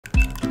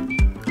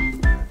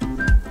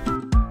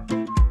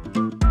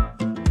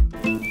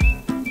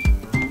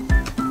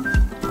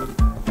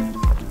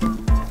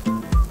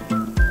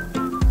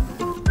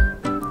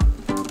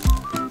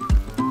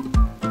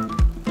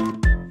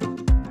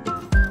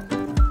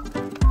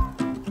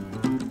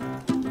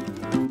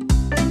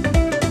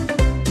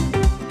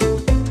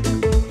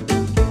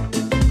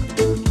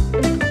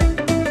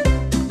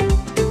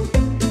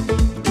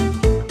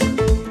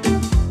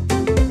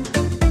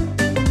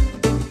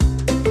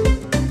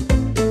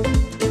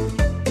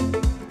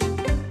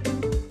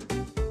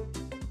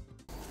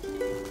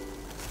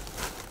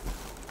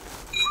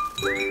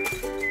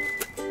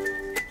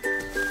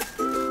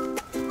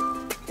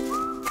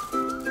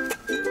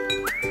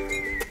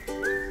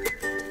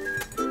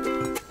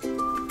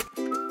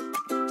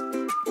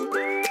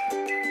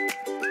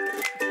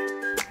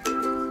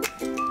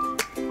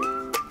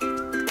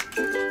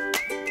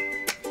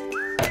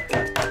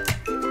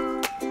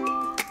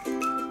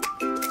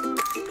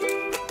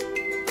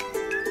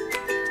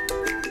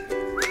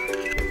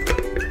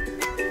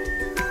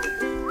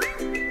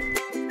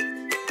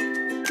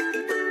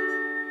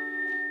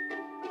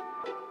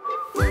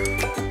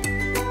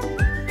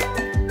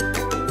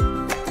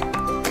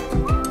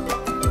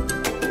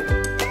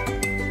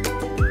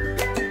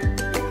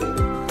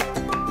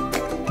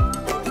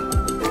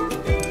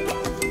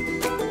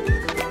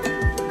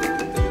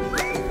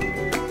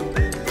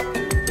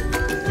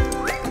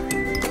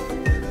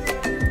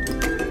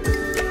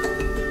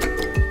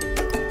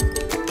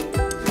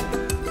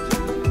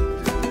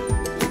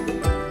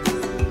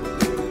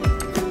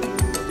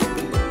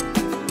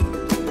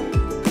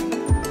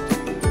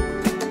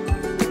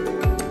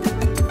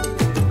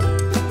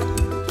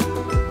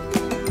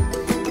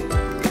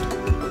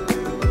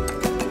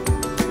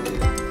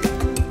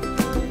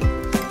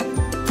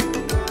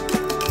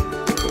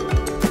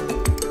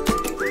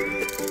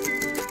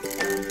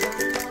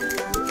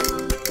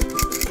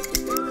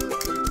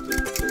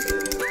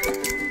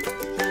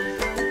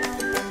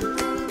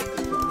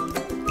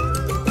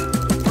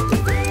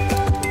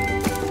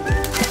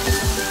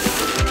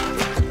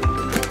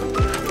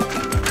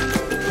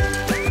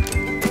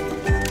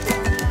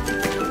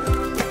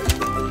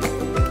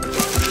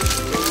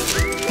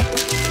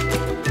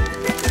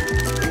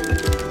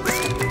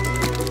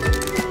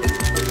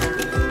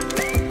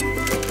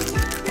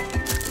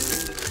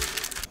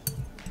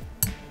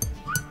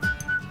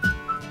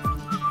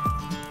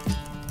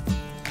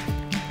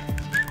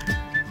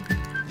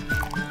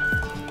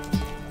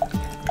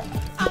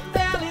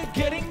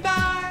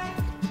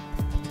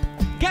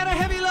got a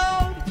heavy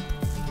load.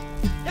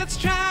 It's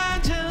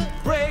trying to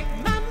break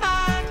my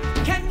mind.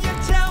 Can you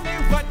tell me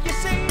what you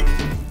see?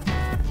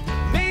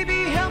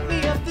 Maybe help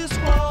me up this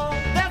wall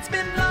that's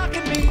been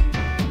blocking me.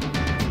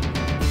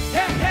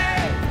 Hey,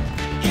 hey,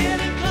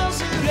 getting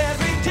closer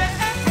every day.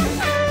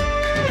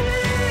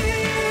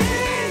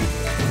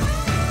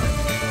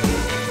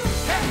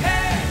 Hey,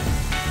 hey,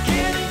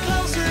 getting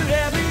closer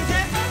every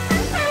day.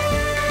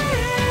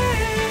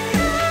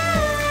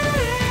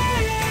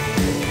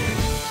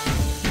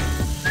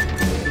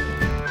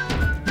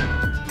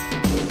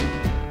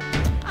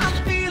 I'm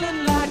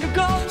feeling like a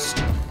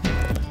ghost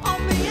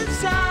on the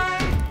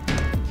inside.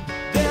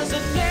 There's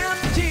an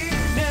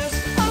emptiness.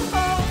 Oh,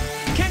 oh.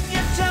 Can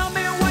you tell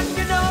me what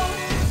you know?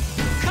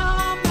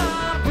 Calm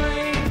my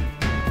brain.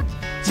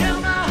 Tell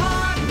my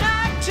heart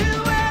not to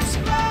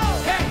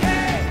explode. Hey,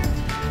 hey,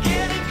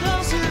 getting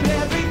closer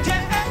every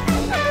day.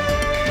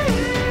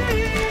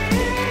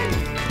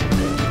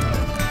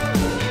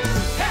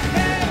 Hey,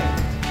 hey,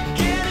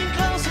 getting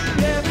closer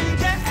every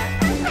day.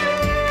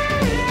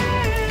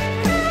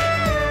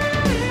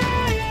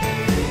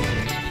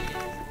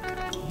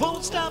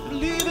 Won't stop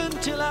believing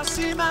till I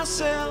see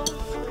myself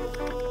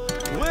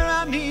where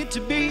I need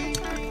to be.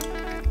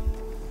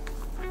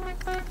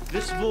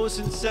 This voice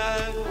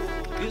inside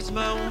is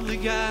my only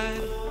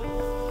guide.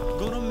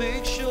 Gonna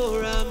make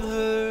sure I'm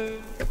heard.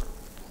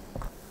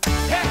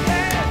 Hey,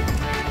 hey,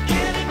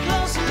 getting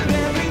closer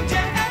every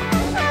day.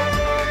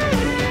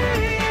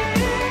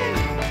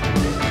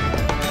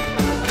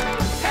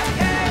 Hey,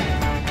 hey,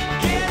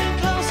 getting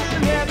closer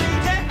every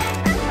day.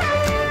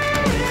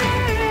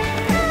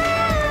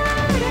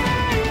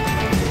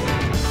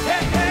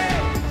 Hey, hey,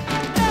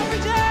 every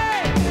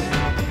day,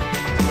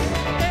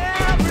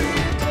 every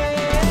day.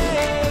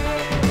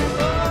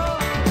 Oh,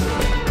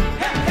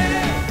 hey,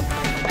 hey,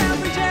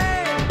 every day.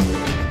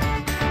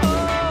 Oh.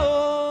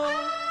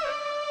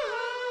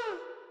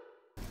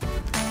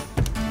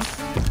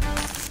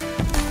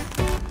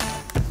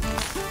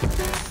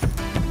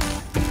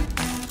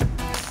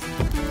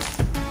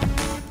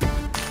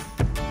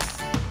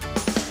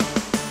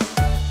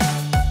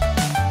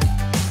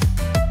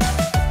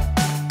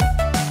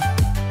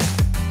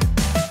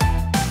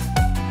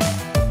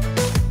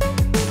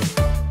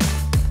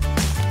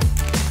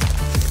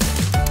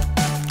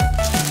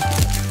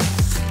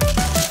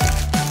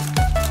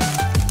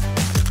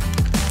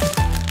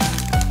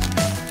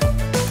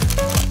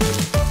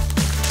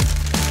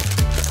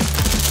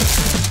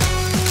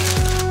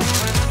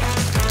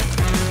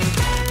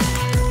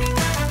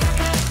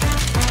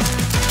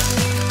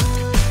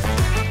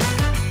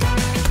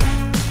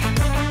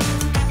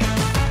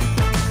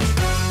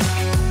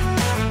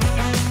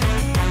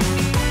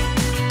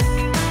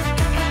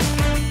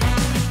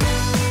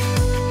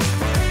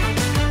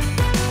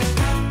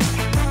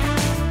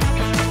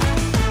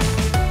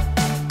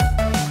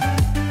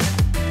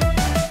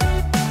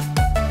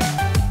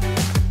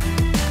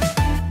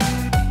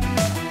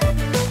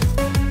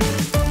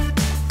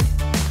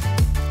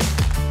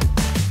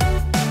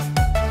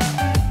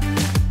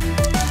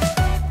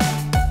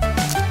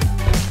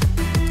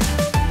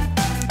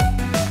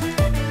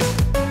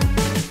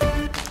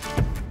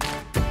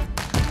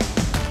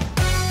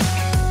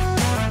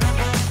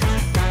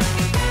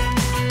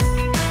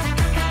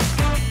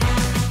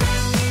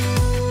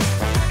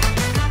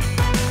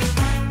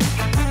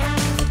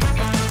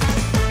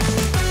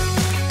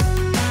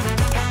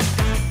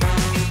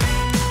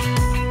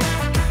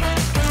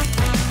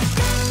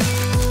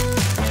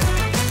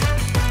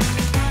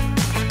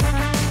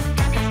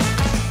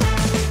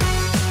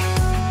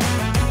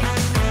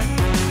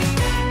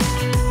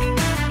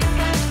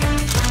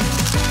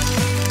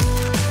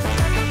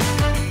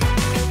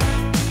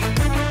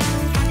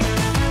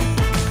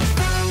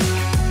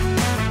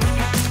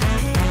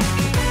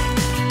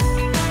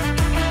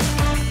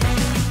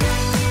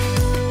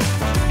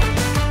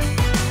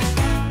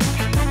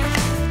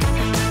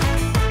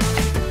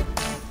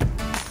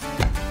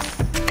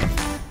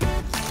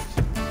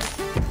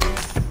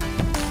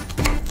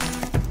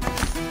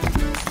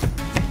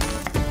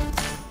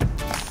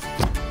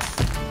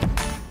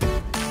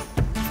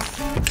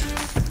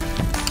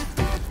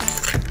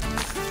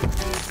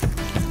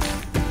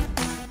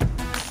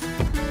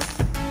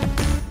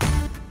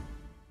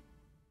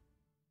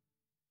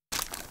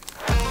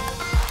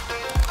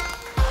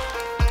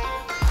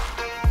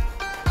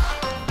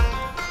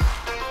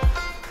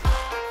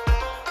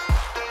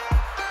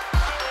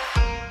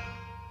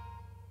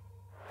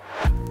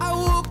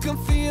 I'm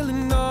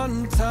feeling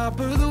on top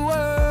of the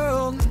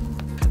world,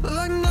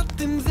 like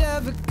nothing's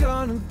ever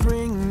gonna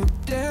bring me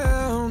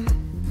down.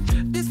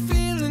 This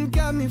feeling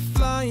got me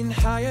flying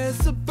high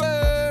as a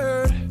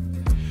bird.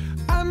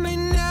 I may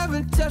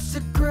never touch the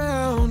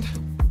ground.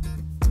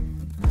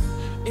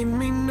 It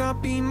may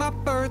not be my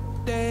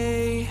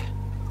birthday,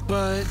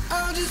 but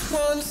I just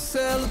wanna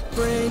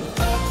celebrate.